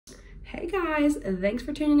Hey guys, thanks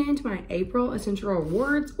for tuning in to my April Essential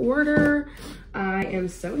Rewards order. I am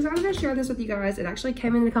so excited to share this with you guys. It actually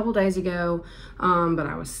came in a couple days ago, but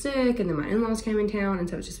I was sick and then my in-laws came in town, and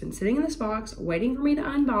so it's just been sitting in this box waiting for me to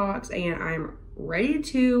unbox, and I'm ready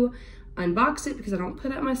to unbox it because I don't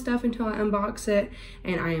put up my stuff until I unbox it,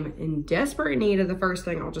 and I am in desperate need of the first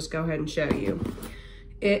thing. I'll just go ahead and show you.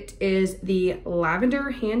 It is the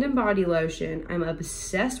lavender hand and body lotion. I'm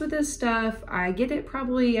obsessed with this stuff. I get it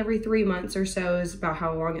probably every 3 months or so is about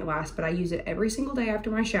how long it lasts, but I use it every single day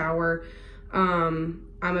after my shower. I'm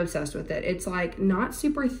obsessed with it. It's like not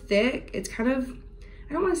super thick. It's kind of,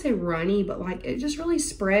 I don't want to say runny, but like it just really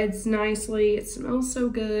spreads nicely. It smells so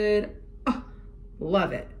good. Oh,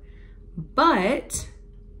 love it. But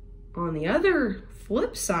on the other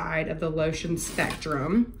flip side of the lotion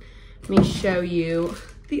spectrum, let me show you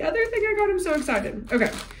the other thing I got. I'm so excited. Okay,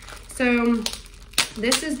 so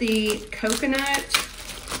this is the coconut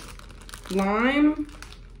lime.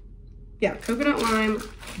 Yeah, coconut lime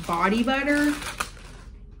body butter.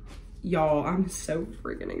 Y'all, I'm so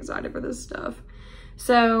freaking excited for this stuff.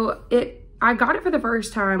 So I got it for the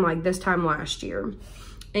first time like this time last year.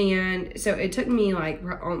 And so it took me like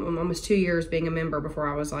almost 2 years being a member before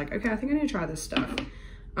I was like, okay, I think I need to try this stuff.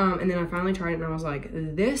 And then I finally tried it and I was like,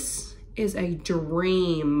 this is a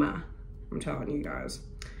dream. I'm telling you guys.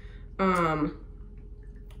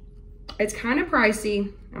 It's kind of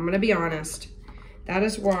pricey, I'm gonna be honest. That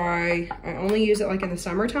is why I only use it like in the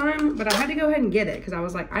summertime, but I had to go ahead and get it because I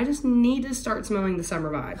was like, I just need to start smelling the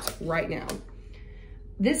summer vibes right now.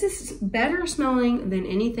 This is better smelling than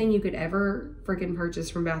anything you could ever freaking purchase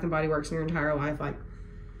from Bath & Body Works in your entire life. Like,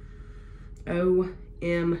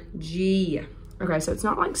 OMG. Okay, so it's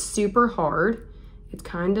not like super hard. It's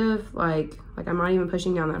kind of like I'm not even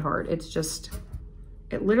pushing down that hard. It's just,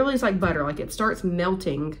 it literally is like butter. Like it starts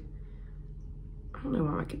melting. I don't know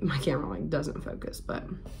why my camera like doesn't focus, but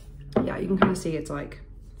yeah, you can kind of see it's like,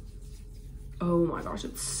 oh my gosh,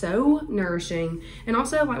 it's so nourishing. And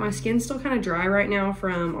also like my skin's still kind of dry right now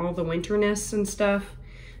from all the winterness and stuff.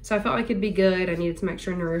 So I felt like it'd be good. I needed some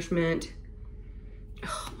extra nourishment.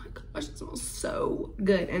 Oh my gosh, it smells so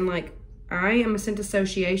good. And like, I am a scent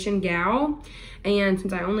association gal, and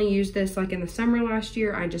since I only used this like in the summer last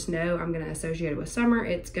year, I just know I'm gonna associate it with summer.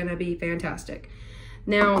 It's gonna be fantastic.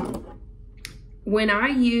 Now, when I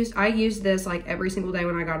used this like every single day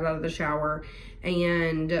when I got out of the shower,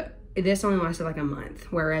 and this only lasted like a month,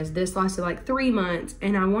 whereas this lasted like 3 months.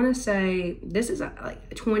 And I wanna say this is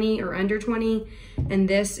like 20 or under 20, and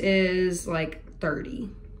this is like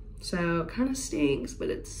 30. So it kind of stinks, but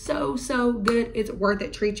it's so, so good. It's worth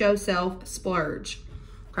it. Treat yourself, splurge.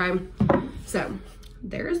 Okay, so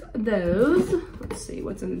there's those. Let's see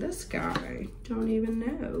what's in this guy. Don't even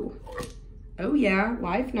know. Oh yeah,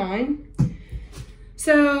 Life 9.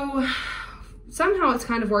 So somehow it's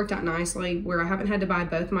kind of worked out nicely where I haven't had to buy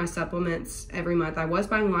both my supplements every month. I was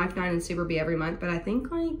buying Life 9 and Super B every month, but I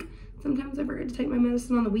think like sometimes I forget to take my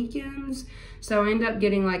medicine on the weekends. So I end up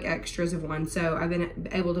getting like extras of one. So I've been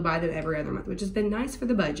able to buy them every other month, which has been nice for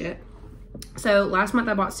the budget. So last month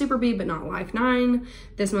I bought Super B, but not Life 9.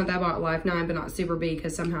 This month I bought Life 9, but not Super B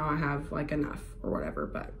because somehow I have like enough or whatever,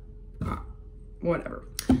 but whatever.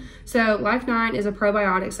 So Life 9 is a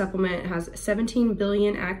probiotic supplement. It has 17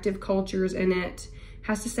 billion active cultures in it.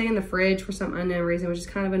 Has to stay in the fridge for some unknown reason, which is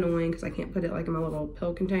kind of annoying because I can't put it like in my little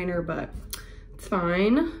pill container, but it's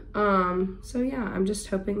fine. So yeah, I'm just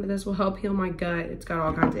hoping that this will help heal my gut. It's got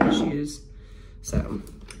all kinds of issues. So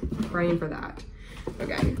praying for that.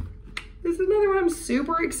 Okay. This is another one I'm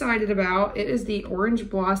super excited about. It is the Orange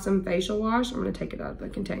Blossom Facial Wash. I'm gonna take it out of the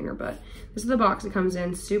container, but this is the box it comes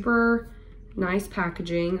in. Super nice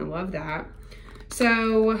packaging, I love that.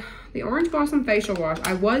 So the Orange Blossom Facial Wash,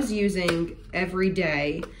 I was using every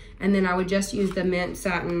day, and then I would just use the mint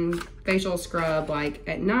satin facial scrub like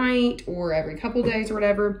at night or every couple days or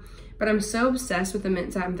whatever. But I'm so obsessed with the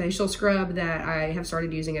mint satin facial scrub that I have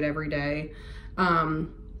started using it every day.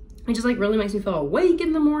 It just like really makes me feel awake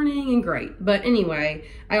in the morning and great. But anyway,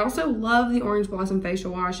 I also love the Orange Blossom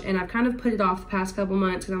Facial Wash, and I've kind of put it off the past couple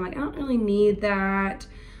months because I'm like, I don't really need that.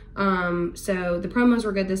 So the promos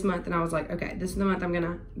were good this month, and I was like, okay, this is the month I'm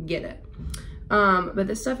gonna get it. But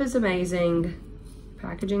this stuff is amazing.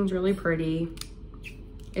 Packaging's really pretty.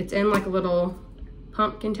 It's in like a little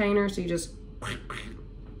pump container, so you just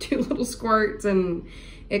do little squirts and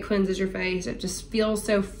it cleanses your face. It just feels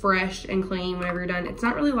so fresh and clean whenever you're done. It's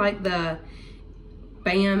not really like the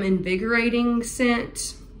Bam invigorating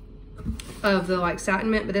scent of the like satin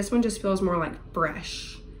mint, but this one just feels more like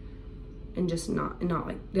fresh and just not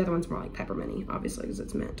like the other one's more like pepperminty, obviously, because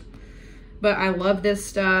it's mint. But I love this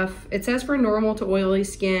stuff. It says for normal to oily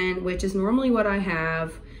skin, which is normally what I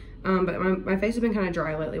have. But my face has been kind of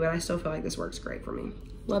dry lately, but I still feel like this works great for me.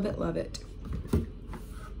 Love it, love it.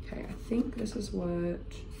 Okay, I think this is what,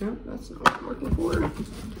 no, that's not what I'm looking for.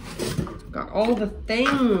 Got all the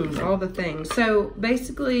things. So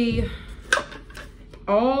basically,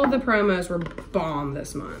 all the promos were bomb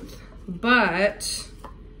this month, but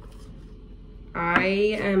I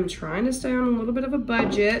am trying to stay on a little bit of a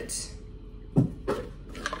budget.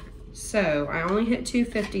 So I only hit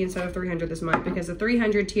 $250 instead of $300 this month because the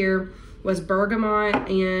 300 tier was Bergamot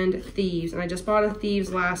and Thieves. And I just bought a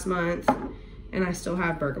Thieves last month and I still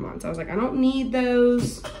have Bergamot. So I was like, I don't need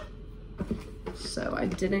those. So I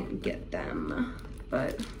didn't get them,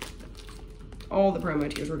 but all the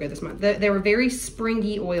promo tiers were good this month. They were very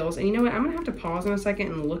springy oils. And you know what? I'm gonna have to pause in a second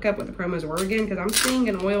and look up what the promos were again because I'm seeing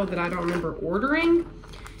an oil that I don't remember ordering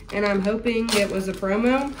and I'm hoping it was a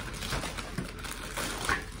promo.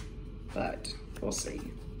 But we'll see.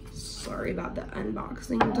 Sorry about the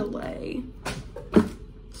unboxing delay.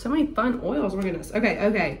 So many fun oils, oh my goodness.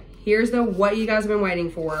 Okay. Here's the what you guys have been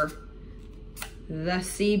waiting for. The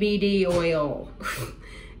CBD oil.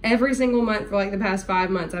 Every single month for like the past 5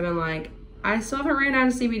 months, I've been like, I still haven't ran out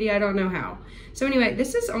of CBD, I don't know how. So anyway,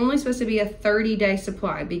 this is only supposed to be a 30-day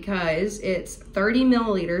supply because it's 30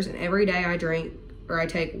 milliliters and every day I drink, or I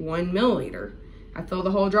take 1 milliliter. I fill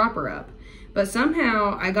the whole dropper up. But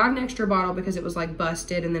somehow I got an extra bottle because it was like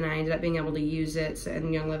busted and then I ended up being able to use it. So,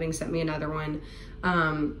 and Young Living sent me another one.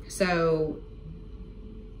 So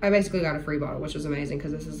I basically got a free bottle, which was amazing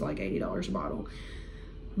because this is like $80 a bottle.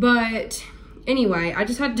 But anyway, I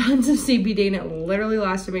just had tons of CBD and it literally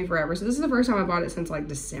lasted me forever. So this is the first time I bought it since like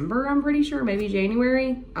December, I'm pretty sure, maybe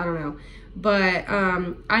January. I don't know. But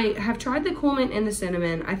I have tried the Cool Mint and the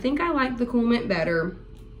cinnamon. I think I like the Cool Mint better.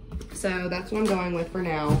 So that's what I'm going with for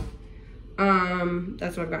now.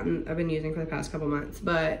 That's what I've been using for the past couple months,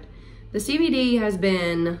 but the CBD has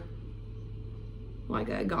been like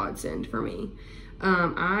a godsend for me.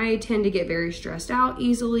 I tend to get very stressed out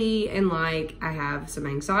easily and like I have some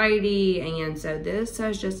anxiety, and so this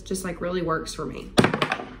has just like really works for me.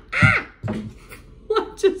 Ah!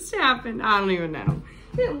 What just happened? I don't even know.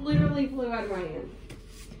 It literally flew out of my hand.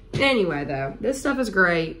 Anyway though, this stuff is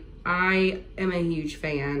great. I am a huge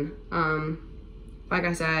fan. Like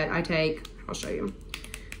I said, I take, I'll show you,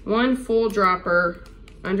 1 full dropper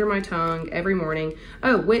under my tongue every morning.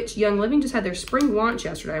 Oh, which Young Living just had their spring launch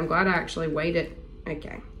yesterday. I'm glad I actually waited.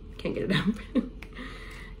 Okay, can't get it open.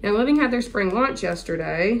 Young Living had their spring launch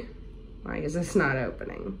yesterday. Why is this not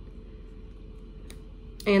opening?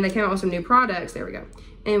 And they came out with some new products. There we go.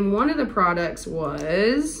 And one of the products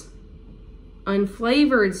was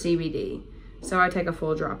unflavored CBD. So I take a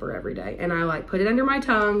full dropper every day and I like put it under my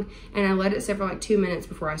tongue and I let it sit for like 2 minutes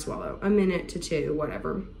before I swallow. 1 minute to 2,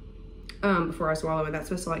 whatever, before I swallow it. That's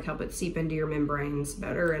supposed to like help it seep into your membranes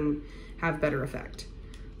better and have better effect.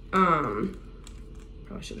 Probably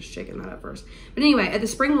should have shaken that up first. But anyway, at the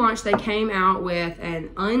spring launch, they came out with an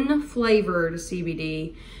unflavored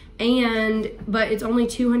CBD but it's only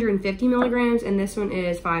 250 milligrams and this one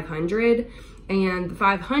is 500. And the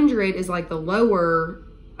 500 is like the lower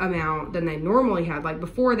amount than they normally had. Like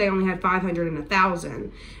before they only had 500 and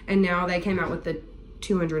 1,000 and now they came out with the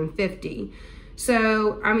 250.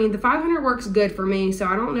 So I mean the 500 works good for me, so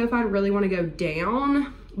I don't know if I'd really want to go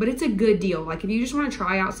down, but it's a good deal. Like if you just want to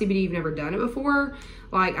try out CBD, you've never done it before,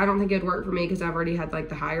 like I don't think it'd work for me because I've already had like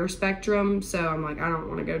the higher spectrum, so I'm like I don't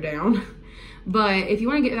want to go down. But if you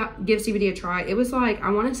want to give CBD a try, it was like,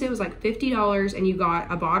 I want to say it was like $50 and you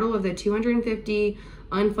got a bottle of the 250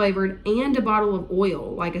 unflavored and a bottle of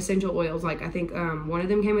oil, like essential oils. Like I think one of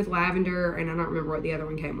them came with lavender and I don't remember what the other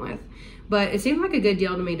one came with, but it seemed like a good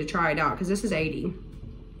deal to me to try it out because this is 80,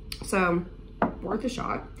 so worth a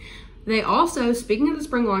shot. They also, speaking of the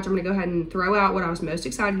spring launch, I'm gonna go ahead and throw out what I was most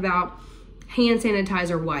excited about: hand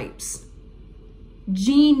sanitizer wipes.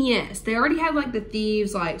 Genius. They already had like the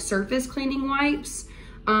Thieves like surface cleaning wipes,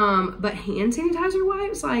 but hand sanitizer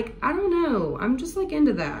wipes, like I don't know, I'm just like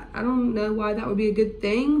into that. I don't know why that would be a good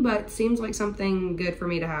thing, but seems like something good for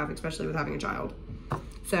me to have, especially with having a child.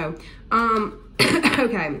 So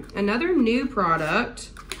okay, another new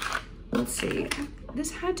product. Let's see,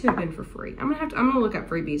 this had to have been for free. I'm gonna look up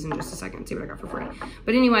freebies in just a second and see what I got for free.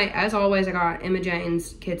 But anyway, as always, I got Emma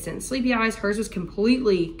Jane's Kid Scent Sleepy Eyes. Hers was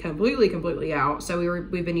completely out. So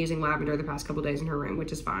we've been using lavender the past couple days in her room,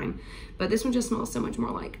 which is fine. But this one just smells so much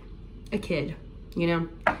more like a kid, you know?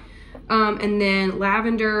 And then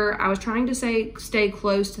lavender, I was trying to stay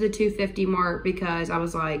close to the 250 mark because I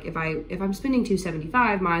was like, if I'm spending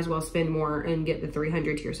 275, might as well spend more and get the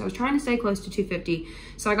 300 here. So I was trying to stay close to 250.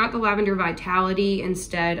 So I got the lavender vitality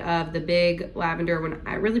instead of the big lavender when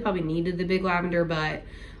I really probably needed the big lavender, but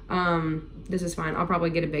this is fine. I'll probably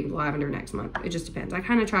get a big lavender next month. It just depends. I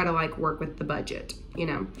kind of try to like work with the budget, you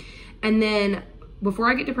know. And then before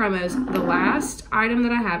I get to promos, the last item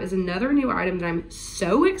that I have is another new item that I'm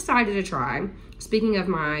so excited to try. Speaking of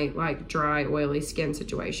my like dry, oily skin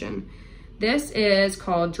situation. This is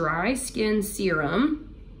called Dry Skin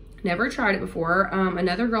Serum. Never tried it before.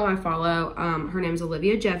 Another girl I follow, her name's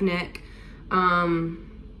Olivia Jevnick.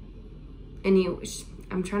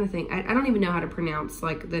 I'm trying to think. I don't even know how to pronounce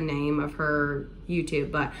like the name of her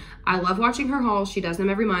YouTube, but I love watching her hauls. She does them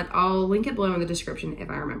every month. I'll link it below in the description if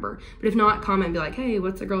I remember. But if not, comment and be like, hey,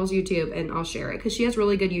 what's the girl's YouTube? And I'll share it because she has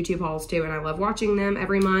really good YouTube hauls too. And I love watching them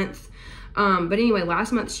every month. But anyway,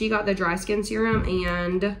 last month she got the dry skin serum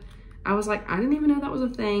and I was like, I didn't even know that was a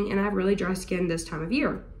thing. And I have really dry skin this time of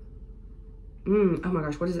year. Oh my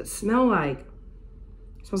gosh, what does it smell like?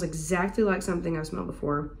 It smells exactly like something I've smelled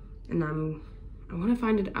before. And I want to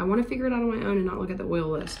find it. I want to figure it out on my own and not look at the oil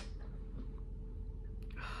list.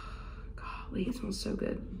 Golly, it smells so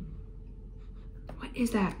good. What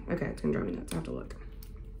is that? Okay, it's gonna drive me nuts. I have to look.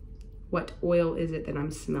 What oil is it that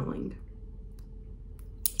I'm smelling?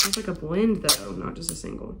 It smells like a blend though, not just a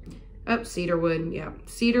single. Oh, cedarwood. Yeah,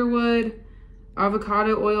 cedarwood,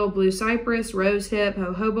 avocado oil, blue cypress, rosehip,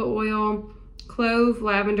 jojoba oil, clove,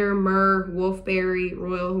 lavender, myrrh, wolfberry,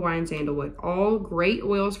 royal Hawaiian sandalwood. All great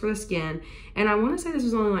oils for the skin. And I want to say this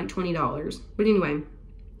was only like $20. But anyway,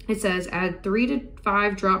 it says add 3 to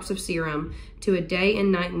 5 drops of serum to a day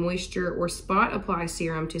and night moisture or spot apply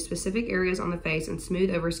serum to specific areas on the face and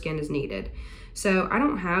smooth over skin as needed. So I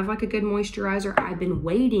don't have like a good moisturizer. I've been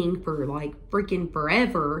waiting for like freaking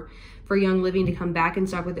forever for Young Living to come back in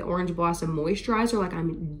stock with the Orange Blossom Moisturizer. Like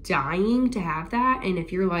I'm dying to have that. And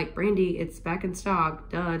if you're like, Brandy, it's back in stock.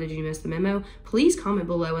 Duh, did you miss the memo? Please comment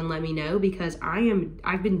below and let me know because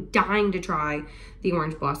I've been dying to try the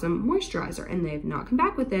Orange Blossom Moisturizer and they've not come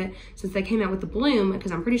back with it since they came out with the Bloom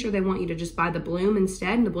because I'm pretty sure they want you to just buy the Bloom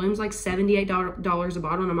instead. And the Bloom's like $78 a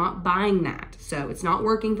bottle and I'm not buying that. So it's not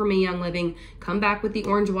working for me, Young Living. Come back with the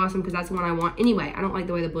Orange Blossom because that's the one I want. Anyway, I don't like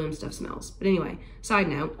the way the Bloom stuff smells. But anyway, side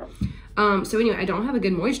note. So anyway, I don't have a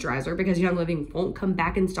good moisturizer because Young Living won't come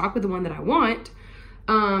back in stock with the one that I want.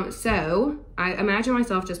 So I imagine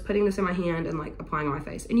myself just putting this in my hand and like applying on my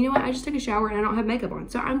face. And you know what? I just took a shower and I don't have makeup on.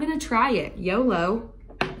 So I'm going to try it. YOLO.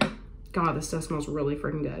 God, this stuff smells really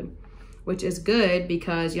freaking good. Which is good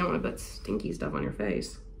because you don't want to put stinky stuff on your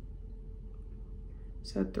face.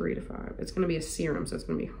 So 3 to 5. It's going to be a serum. So it's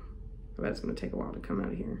going to be, I bet it's going to take a while to come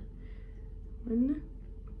out of here. 1.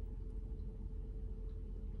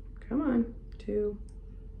 Come on, 2,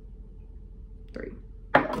 3.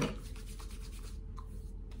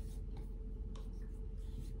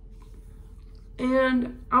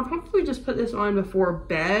 And I'll probably just put this on before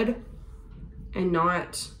bed and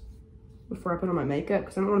not before I put on my makeup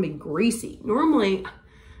because I don't want to be greasy. Normally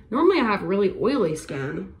I have really oily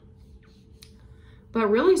skin, but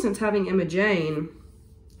really since having Emma Jane,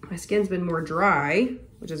 my skin's been more dry,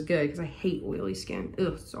 which is good because I hate oily skin.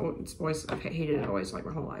 Ugh, it's always, I've hated it always like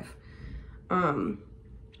my whole life.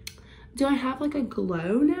 Do I have like a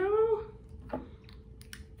glow now?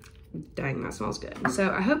 Dang, that smells good.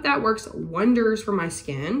 So I hope that works wonders for my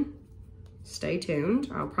skin. Stay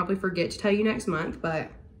tuned. I'll probably forget to tell you next month, but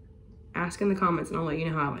ask in the comments and I'll let you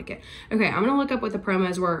know how I like it. Okay, I'm gonna look up what the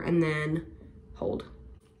promos were and then hold.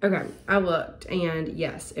 Okay, I looked and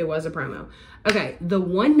yes, it was a promo. Okay, the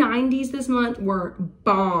 190s this month were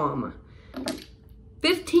bomb.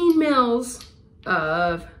 15 mils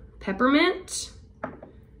of peppermint,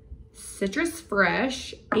 citrus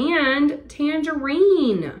fresh, and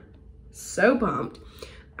tangerine. So pumped.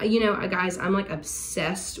 You know, guys, I'm like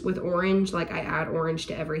obsessed with orange. Like I add orange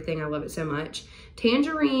to everything. I love it so much.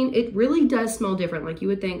 Tangerine, it really does smell different. Like you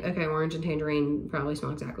would think, okay, orange and tangerine probably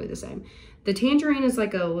smell exactly the same. The tangerine is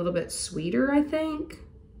like a little bit sweeter, I think.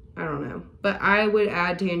 I don't know. But I would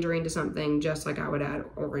add tangerine to something just like I would add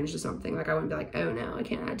orange to something. Like I wouldn't be like, oh no, I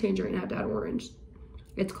can't add tangerine, I have to add orange.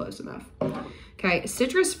 It's close enough. Okay,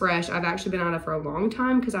 citrus fresh, I've actually been out of for a long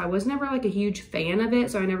time because I was never like a huge fan of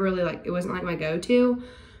it. So I never really like, it wasn't like my go-to.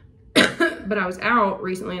 But I was out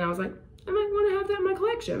recently and I was like, I might want to have that in my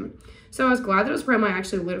collection. So I was glad that it was promo. I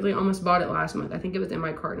actually literally almost bought it last month. I think it was in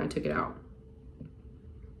my cart and I took it out.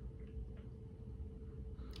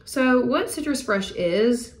 So what Citrus Fresh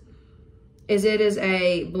is it is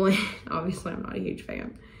a blend. Obviously, I'm not a huge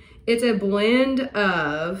fan. It's a blend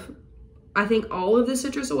of I think all of the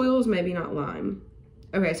citrus oils, maybe not lime.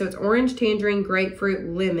 Okay, so it's orange, tangerine,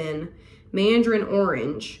 grapefruit, lemon, mandarin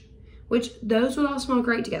orange, which those would all smell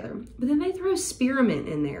great together. But then they throw spearmint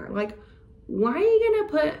in there. Like, why are you gonna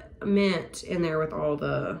put mint in there with all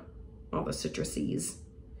the citruses?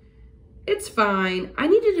 It's fine. I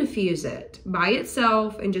need to diffuse it by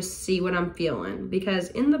itself and just see what I'm feeling, because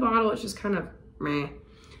in the bottle it's just kind of meh.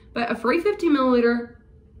 But a free 15 milliliter,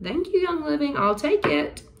 thank you, Young Living, I'll take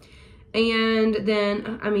it. And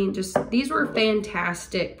then, I mean, just, these were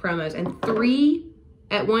fantastic promos, and 3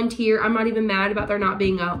 at 1 tier. I'm not even mad about there not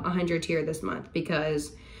being a 100 tier this month,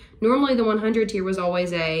 because normally the 100 tier was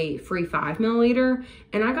always a free 5 milliliter,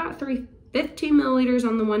 and I got 3 15 milliliters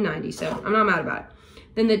on the 190, so I'm not mad about it.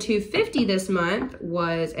 Then the 250 this month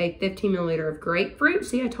was a 15 milliliter of grapefruit.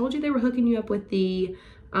 See, I told you they were hooking you up with the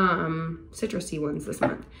citrusy ones this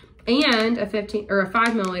month. And a 5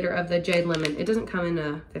 milliliter of the jade lemon. It doesn't come in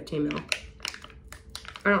a 15 mil.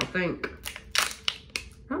 I don't think.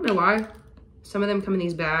 I don't know why. Some of them come in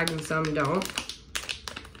these bags and some don't.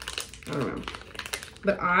 I don't know.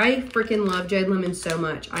 But I freaking love jade lemon so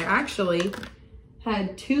much. I actually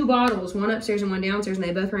had 2 bottles, one upstairs and one downstairs, and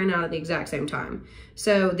they both ran out at the exact same time.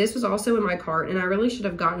 So this was also in my cart, and I really should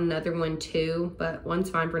have gotten another one too, but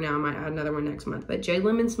one's fine for now. I might add another one next month. But jade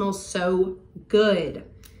lemon smells so good.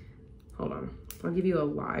 Hold on, I'll give you a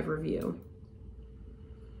live review.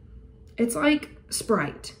 It's like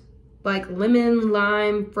Sprite, like lemon,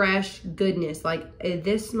 lime, fresh goodness. Like,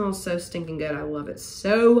 this smells so stinking good. I love it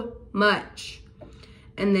so much.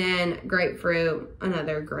 And then grapefruit,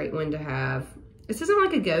 another great one to have. This isn't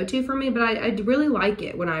like a go-to for me, but I really like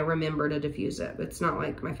it when I remember to diffuse it. It's not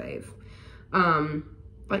like my fave.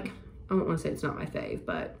 Like, I don't want to say it's not my fave,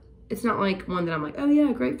 but it's not like one that I'm like, oh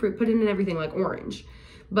yeah, grapefruit, put it in everything like orange.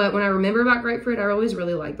 But when I remember about grapefruit, I always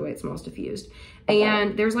really like the way it smells diffused.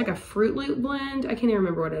 And there's like a Fruit Loop blend. I can't even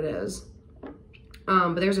remember what it is.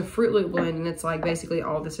 But there's a Fruit Loop blend, and it's like basically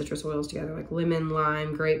all the citrus oils together, like lemon,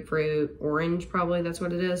 lime, grapefruit, orange, probably that's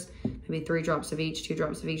what it is. Maybe 3 drops of each, 2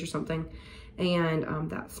 drops of each or something. And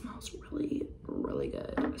that smells really, really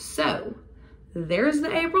good. So there's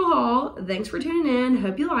the April haul. Thanks for tuning in.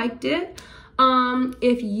 Hope you liked it.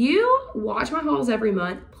 If you watch my hauls every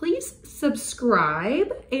month, please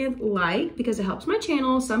subscribe and like, because it helps my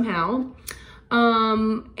channel somehow.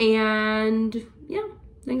 And yeah,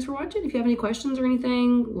 thanks for watching. If you have any questions or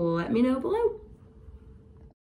anything, let me know below.